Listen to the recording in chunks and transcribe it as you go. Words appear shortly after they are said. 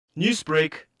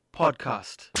Newsbreak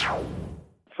Podcast.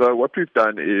 So what we've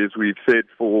done is we've said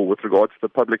with regards to the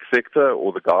public sector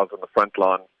or the guys on the front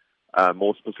line,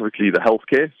 more specifically the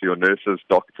healthcare, so your nurses,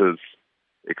 doctors,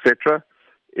 etc.,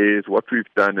 is what we've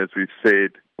done is we've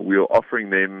said we are offering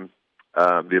them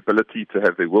the ability to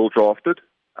have their will drafted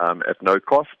at no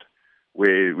cost,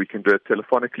 where we can do it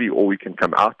telephonically or we can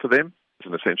come out to them. It's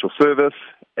an essential service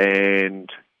and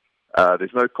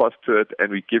there's no cost to it,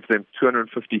 and we give them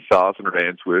 250,000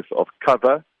 rands worth of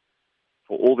cover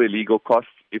for all their legal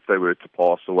costs if they were to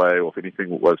pass away or if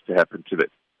anything was to happen to them.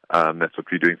 That's what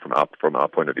we're doing from our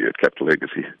point of view at Capital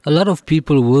Legacy. A lot of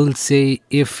people will say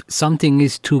if something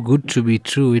is too good to be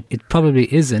true, it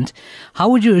probably isn't. How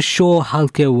would you assure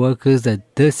healthcare workers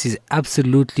that this is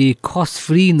absolutely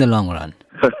cost-free in the long run?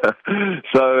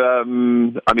 So,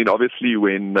 obviously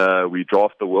when we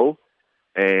draft the will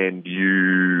and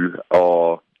you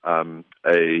are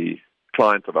a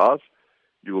client of ours,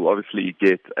 you will obviously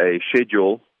get a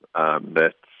schedule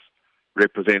that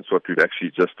represents what we've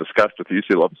actually just discussed with you. So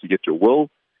you'll obviously get your will,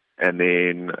 and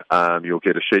then you'll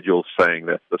get a schedule saying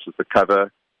that this is the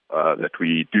cover, that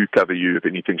we do cover you if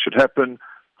anything should happen,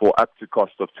 for up to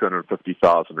cost of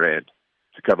 250,000 rand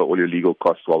to cover all your legal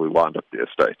costs while we wind up the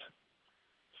estate.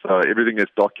 So everything is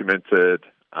documented,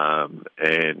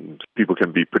 and people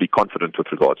can be pretty confident with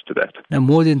regards to that. Now,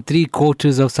 more than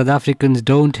 3/4 of South Africans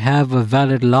don't have a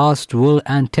valid last will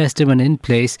and testament in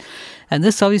place, and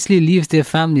this obviously leaves their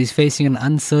families facing an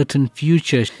uncertain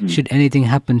future should anything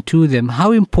happen to them.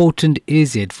 How important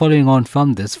is it, following on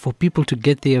from this, for people to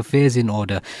get their affairs in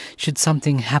order should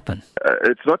something happen?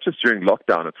 It's not just during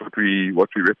lockdown. It's what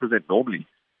we represent normally.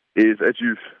 Is, as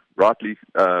you've rightly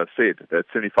said, that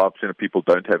 75% of people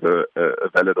don't have a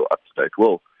valid or up-to-date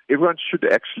will. Everyone should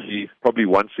actually, probably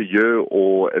once a year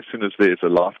or as soon as there's a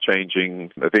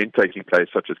life-changing event taking place,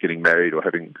 such as getting married or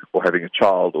having a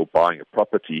child or buying a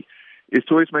property, is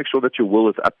to always make sure that your will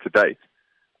is up to date.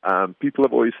 People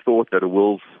have always thought that a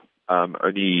will's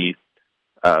only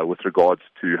with regards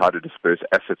to how to disperse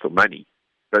assets or money.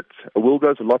 But a will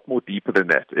goes a lot more deeper than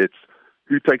that. It's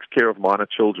who takes care of minor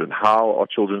children? How are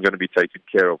children going to be taken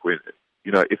care of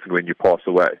if and when you pass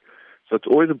away? So it's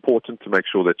always important to make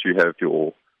sure that you have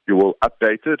your will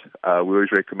updated. We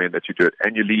always recommend that you do it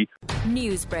annually.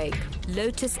 Newsbreak,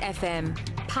 Lotus FM,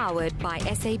 powered by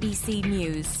SABC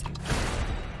News.